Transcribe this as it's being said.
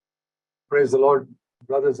Praise the Lord,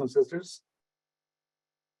 brothers and sisters.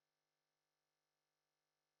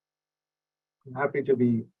 I'm happy to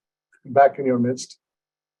be back in your midst,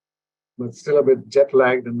 but still a bit jet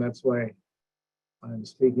lagged, and that's why I'm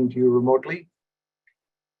speaking to you remotely.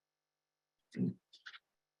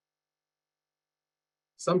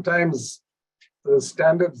 Sometimes the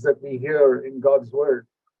standards that we hear in God's word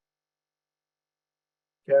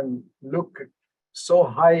can look so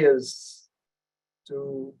high as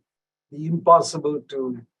to be impossible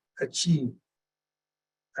to achieve.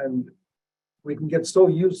 And we can get so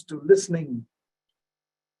used to listening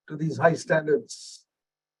to these high standards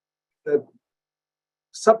that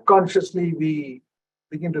subconsciously we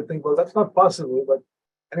begin to think, well, that's not possible, but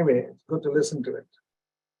anyway, it's good to listen to it.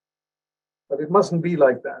 But it mustn't be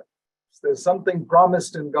like that. If there's something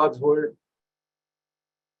promised in God's word,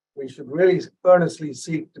 we should really earnestly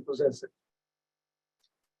seek to possess it.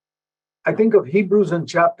 I think of Hebrews in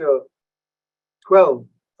chapter 12,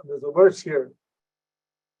 and there's a verse here.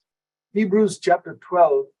 Hebrews chapter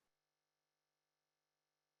 12,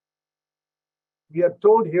 we are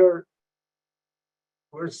told here,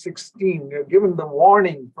 verse 16, we are given the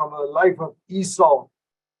warning from the life of Esau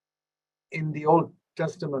in the Old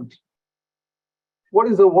Testament.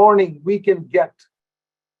 What is the warning we can get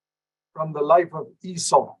from the life of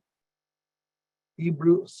Esau?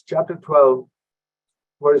 Hebrews chapter 12,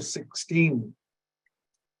 verse 16.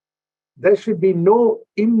 There should be no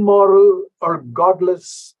immoral or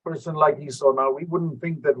godless person like Esau. Now, we wouldn't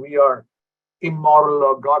think that we are immoral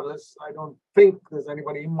or godless. I don't think there's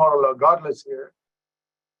anybody immoral or godless here.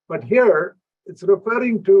 But here, it's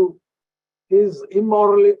referring to his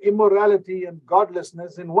immorality and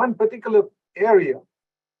godlessness in one particular area.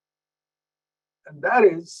 And that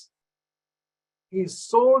is, he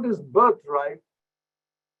sold his birthright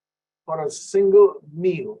for a single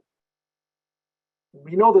meal.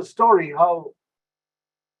 We know the story, how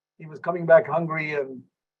he was coming back hungry and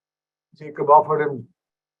Jacob offered him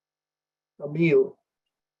a meal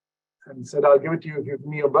and said, I'll give it to you if you give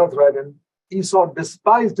me your birthright. And Esau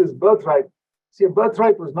despised his birthright. See, a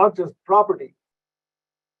birthright was not just property.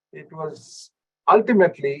 It was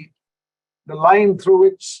ultimately the line through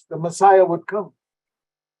which the Messiah would come.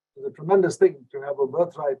 It was a tremendous thing to have a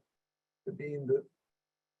birthright, to be in the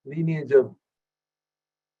lineage of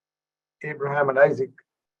Abraham and Isaac.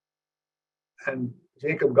 And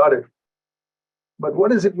Jacob got it. But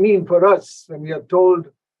what does it mean for us when we are told,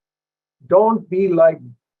 don't be like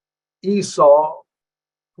Esau,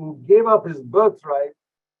 who gave up his birthright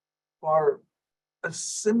for a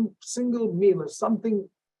single meal, or something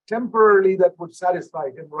temporarily that would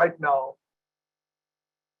satisfy him right now,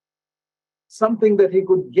 something that he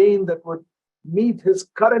could gain that would meet his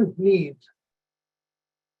current need,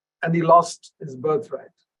 and he lost his birthright.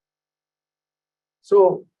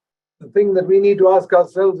 So the thing that we need to ask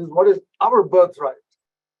ourselves is, what is our birthright?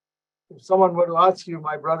 If someone were to ask you,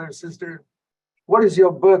 my brother, sister, what is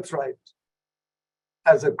your birthright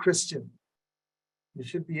as a Christian? You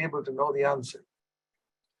should be able to know the answer.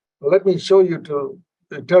 Well, let me show you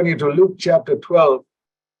turn you to Luke chapter 12.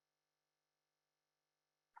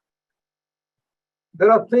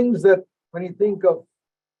 There are things that when you think of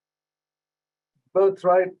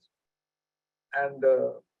birthright and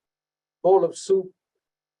a bowl of soup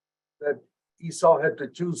that Esau had to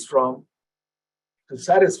choose from to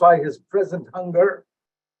satisfy his present hunger,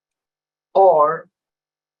 or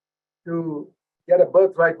to get a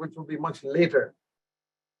birthright which will be much later.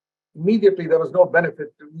 Immediately, there was no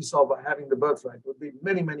benefit to Esau by having the birthright. It would be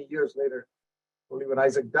many, many years later, only when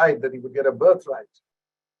Isaac died, that he would get a birthright.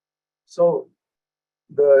 So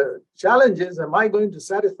the challenge is, am I going to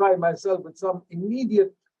satisfy myself with some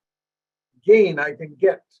immediate gain I can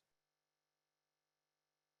get?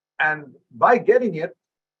 And by getting it,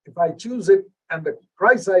 if I choose it and the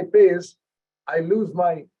price I pay is I lose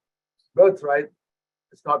my birthright,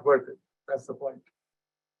 it's not worth it. That's the point.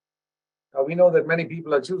 Now, we know that many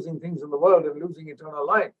people are choosing things in the world and losing eternal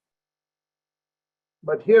life.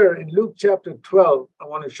 But here in Luke chapter 12, I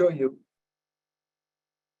want to show you.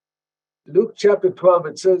 Luke chapter 12,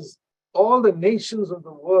 it says, all the nations of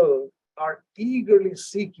the world are eagerly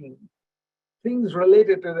seeking things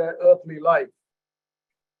related to their earthly life.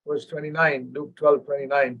 Verse 29, Luke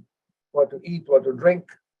 12:29, what to eat, what to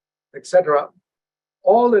drink, etc.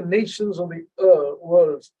 All the nations of the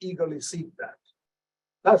world eagerly seek that.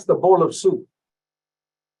 That's the bowl of soup,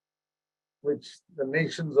 which the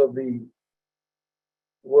nations of the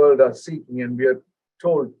world are seeking. And we are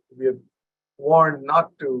told, we are warned not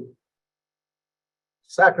to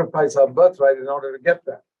sacrifice our birthright in order to get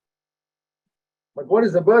that. But what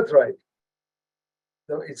is the birthright?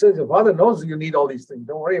 It says your father knows you need all these things.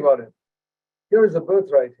 Don't worry about it. Here is the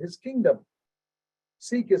birthright, his kingdom.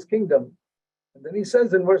 Seek his kingdom. And then he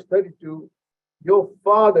says in verse 32, your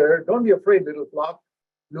Father, don't be afraid, little flock.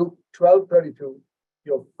 Luke 12:32,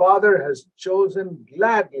 your Father has chosen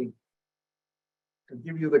gladly to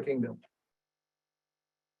give you the kingdom.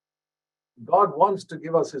 God wants to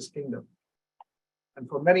give us his kingdom. And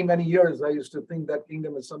for many, many years, I used to think that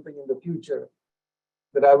kingdom is something in the future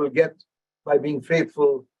that I will get by being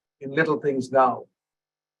faithful in little things now.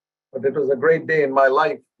 But it was a great day in my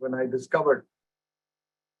life when I discovered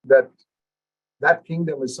that that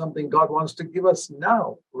kingdom is something God wants to give us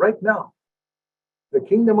now, right now. The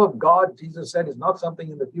kingdom of God, Jesus said, is not something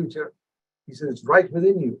in the future. He said, it's right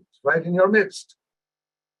within you. It's right in your midst.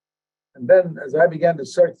 And then as I began to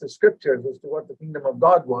search the scriptures as to what the kingdom of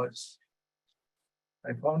God was,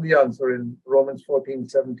 I found the answer in Romans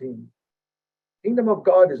 14:17. Kingdom of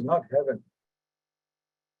God is not heaven.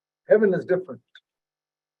 Heaven is different.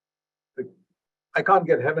 I can't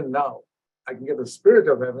get heaven now. I can get the spirit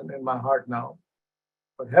of heaven in my heart now.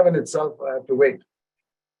 But heaven itself, I have to wait.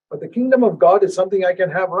 But the kingdom of God is something I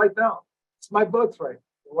can have right now. It's my birthright.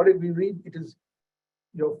 What did we read? It is,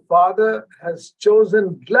 your Father has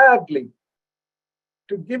chosen gladly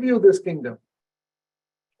to give you this kingdom.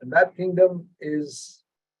 And that kingdom is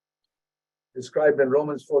described in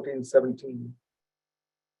Romans 14:17.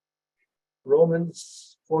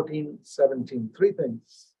 Romans 14:17. Three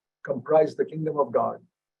things comprise the kingdom of God.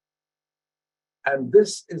 And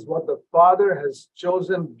this is what the Father has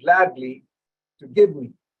chosen gladly to give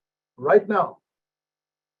me right now.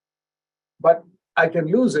 But I can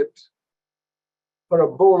lose it for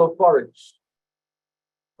a bowl of porridge,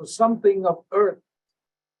 for something of earth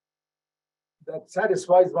that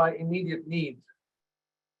satisfies my immediate need.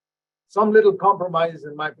 Some little compromise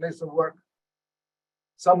in my place of work,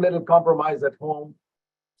 some little compromise at home,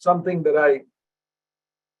 something that I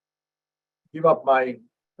give up my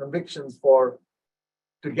convictions for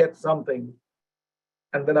to get something,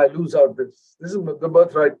 and then I lose out this. This is the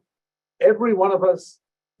birthright. Every one of us,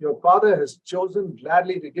 your Father has chosen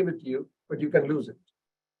gladly to give it to you, but you can lose it.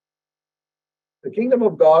 The kingdom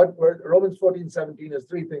of God, where Romans 14:17 is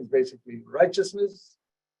three things basically: righteousness,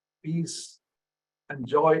 peace, and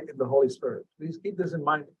joy in the Holy Spirit. Please keep this in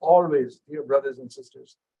mind always, dear brothers and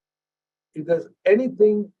sisters. If there's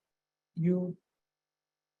anything you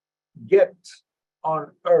get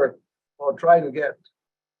on earth or try to get,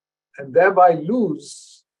 and thereby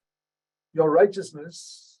lose your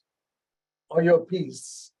righteousness or your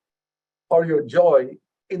peace or your joy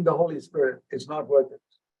in the Holy Spirit, it's not worth it.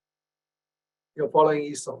 You're following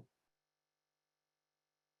Esau.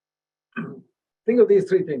 Think of these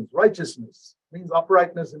three things. Righteousness means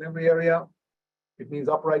uprightness in every area. It means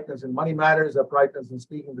uprightness in money matters, uprightness in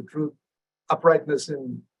speaking the truth, uprightness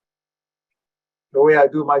in the way I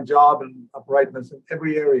do my job, and uprightness in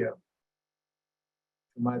every area,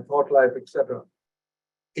 in my thought life, etc.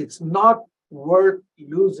 It's not worth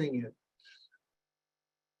losing it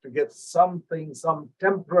to get something, some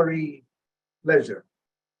temporary pleasure.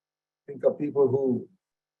 Think of people who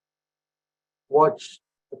watch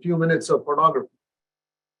a few minutes of pornography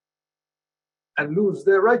and lose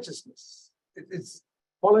their righteousness. It's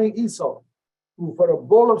following Esau, who for a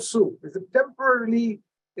bowl of soup, is it temporarily,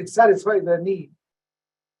 it satisfies their need.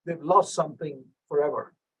 They've lost something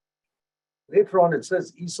forever. Later on, it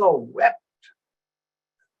says Esau wept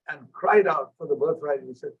and cried out for the birthright.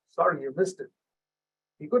 He said, sorry, you missed it.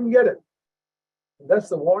 He couldn't get it. And that's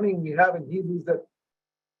the warning we have in Hebrews, that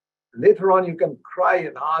later on you can cry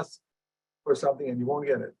and ask for something and you won't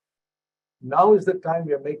get it. Now is the time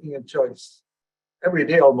we are making a choice. Every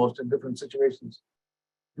day almost, in different situations.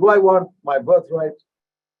 Do I want my birthright,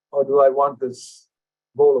 or do I want this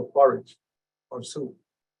bowl of porridge or soup,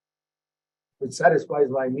 which satisfies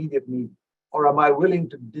my immediate need? Or am I willing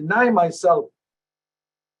to deny myself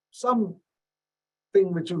something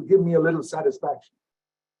which will give me a little satisfaction,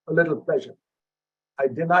 a little pleasure? I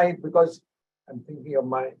deny it because I'm thinking of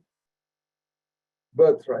my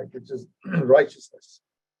birthright, which is righteousness.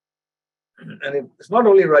 And it's not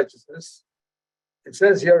only righteousness, it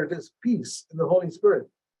says here it is peace in the Holy Spirit.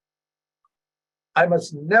 I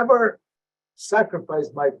must never sacrifice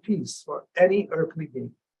my peace for any earthly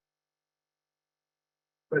gain.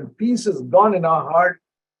 When peace is gone in our heart,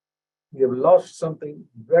 we have lost something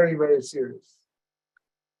very, very serious.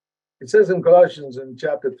 It says in Colossians in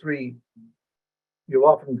chapter 3, you've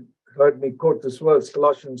often heard me quote this verse,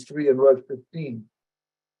 Colossians 3 and verse 15,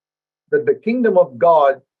 that the kingdom of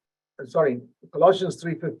God, Colossians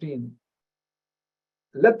 3:15,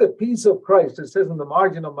 let the peace of Christ, it says in the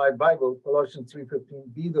margin of my Bible, Colossians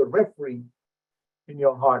 3:15, be the referee in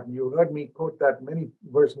your heart. And you heard me quote that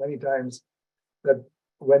verse many times. that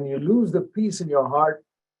when you lose the peace in your heart,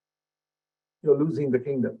 you're losing the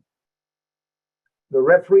kingdom. The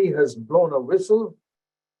referee has blown a whistle.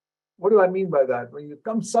 What do I mean by that? When you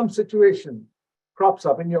come, some situation crops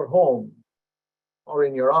up in your home or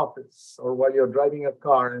in your office or while you're driving a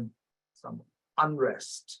car and some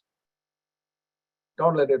unrest,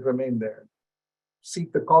 don't let it remain there.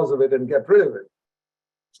 Seek the cause of it and get rid of it.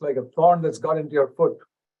 It's like a thorn that's got into your foot.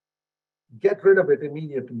 Get rid of it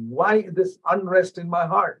immediately. Why this unrest in my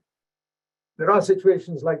heart? There are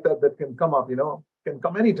situations like that that can come up, can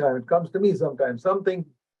come anytime. It comes to me sometimes, something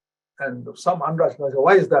and some unrest. And I say,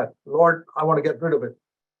 why is that? Lord, I want to get rid of it.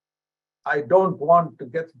 I don't want to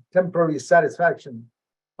get temporary satisfaction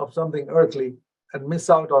of something earthly and miss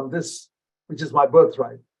out on this, which is my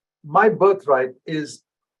birthright. My birthright is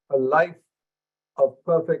a life of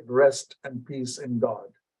perfect rest and peace in God.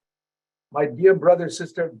 My dear brother,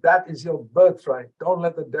 sister, that is your birthright. Don't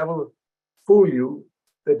let the devil fool you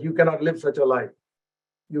that you cannot live such a life.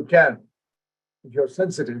 You can. If you're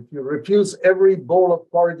sensitive, if you refuse every bowl of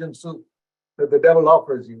porridge and soup that the devil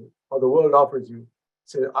offers you or the world offers you,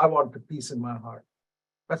 say, I want the peace in my heart.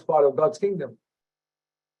 That's part of God's kingdom.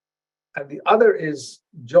 And the other is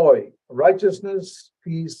joy, righteousness,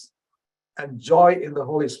 peace, and joy in the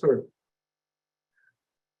Holy Spirit.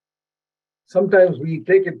 Sometimes we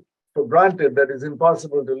take it for granted that it's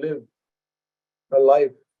impossible to live a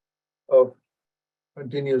life of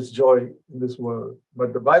continuous joy in this world.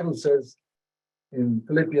 But the Bible says in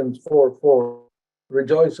Philippians 4:4,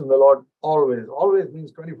 rejoice in the Lord always. Always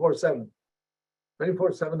means 24/7.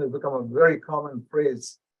 24/7 has become a very common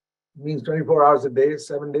phrase. It means 24 hours a day,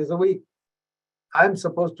 7 days a week. I'm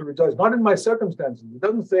supposed to rejoice, not in my circumstances. It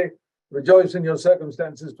doesn't say rejoice in your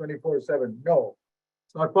circumstances 24/7. No,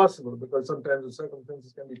 it's not possible because sometimes the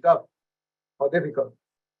circumstances can be tough or difficult.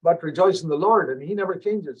 But rejoice in the Lord, and He never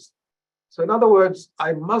changes. So in other words,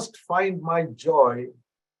 I must find my joy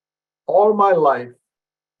all my life,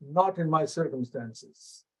 not in my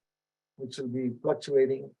circumstances, which will be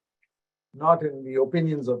fluctuating, not in the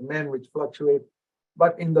opinions of men which fluctuate,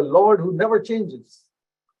 but in the Lord who never changes.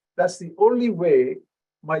 That's the only way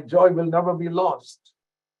my joy will never be lost.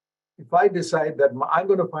 If I decide that I'm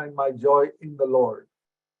going to find my joy in the Lord.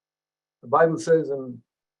 The Bible says in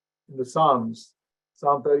the Psalms,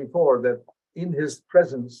 Psalm 34, that in His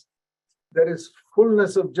presence there is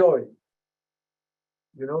fullness of joy.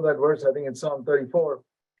 You know that verse, I think in Psalm 34.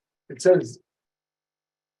 It says,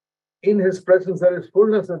 in His presence there is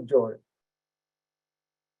fullness of joy.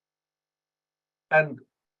 And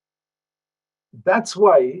that's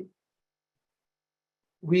why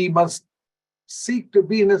we must seek to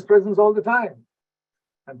be in His presence all the time.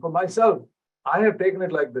 And for myself, I have taken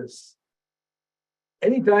it like this.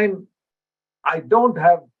 Anytime I don't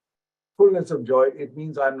have fullness of joy, it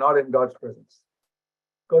means I'm not in God's presence.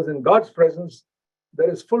 Because in God's presence, there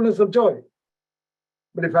is fullness of joy.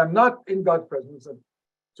 But if I'm not in God's presence, the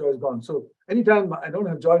joy is gone. So anytime I don't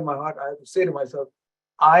have joy in my heart, I have to say to myself,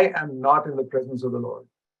 I am not in the presence of the Lord.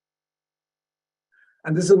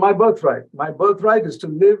 And this is my birthright. My birthright is to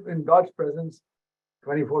live in God's presence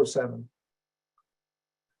 24/7.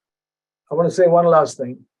 I want to say one last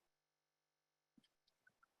thing.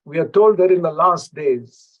 We are told that in the last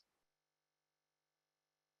days,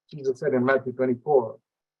 Jesus said in Matthew 24,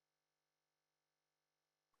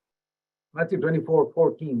 Matthew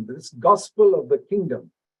 24:14, this gospel of the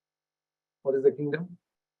kingdom. What is the kingdom?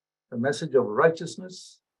 The message of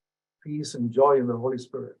righteousness, peace, and joy in the Holy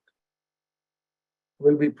Spirit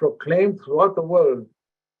will be proclaimed throughout the world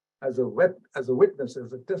as a witness,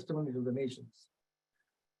 as a testimony to the nations.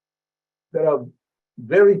 There are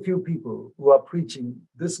very few people who are preaching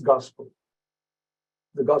this gospel,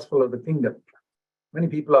 the gospel of the kingdom. Many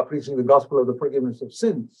people are preaching the gospel of the forgiveness of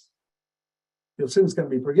sins. Your sins can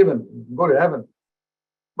be forgiven, you can go to heaven.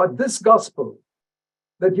 But this gospel,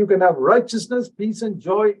 that you can have righteousness, peace, and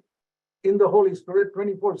joy in the Holy Spirit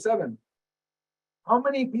 24/7. How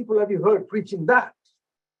many people have you heard preaching that?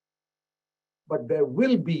 But there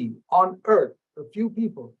will be on earth a few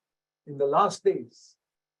people in the last days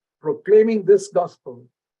proclaiming this gospel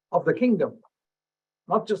of the kingdom.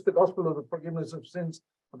 Not just the gospel of the forgiveness of sins,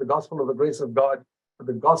 but the gospel of the grace of God, but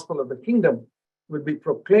the gospel of the kingdom will be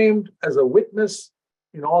proclaimed as a witness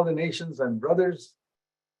in all the nations, and brothers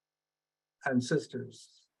and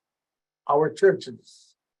sisters, our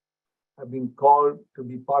churches have been called to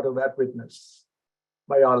be part of that witness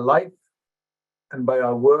by our life and by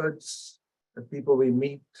our words, the people we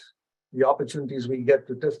meet, the opportunities we get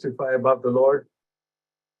to testify about the Lord.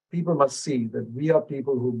 People must see that we are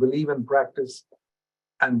people who believe and practice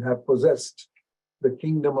and have possessed the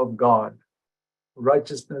kingdom of God,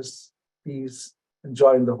 righteousness, peace, and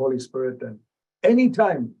joy in the Holy Spirit. And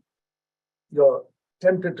anytime you're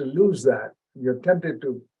tempted to lose that, you're tempted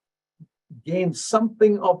to gain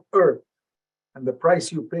something of earth, and the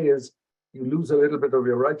price you pay is you lose a little bit of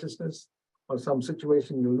your righteousness, or some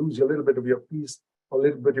situation, you lose a little bit of your peace, a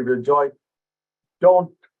little bit of your joy.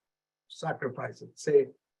 Don't sacrifice it. Say,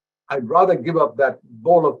 I'd rather give up that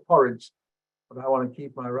bowl of porridge, but I want to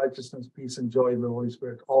keep my righteousness, peace, and joy in the Holy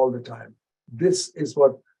Spirit all the time. This is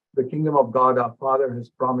what the kingdom of God, our Father, has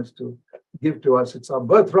promised to give to us. It's our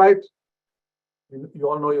birthright. You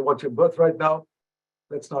all know what your birthright now.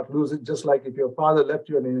 Let's not lose it. Just like if your father left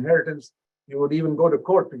you an inheritance, you would even go to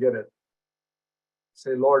court to get it.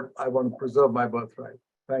 Say, Lord, I want to preserve my birthright.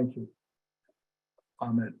 Thank you.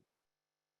 Amen.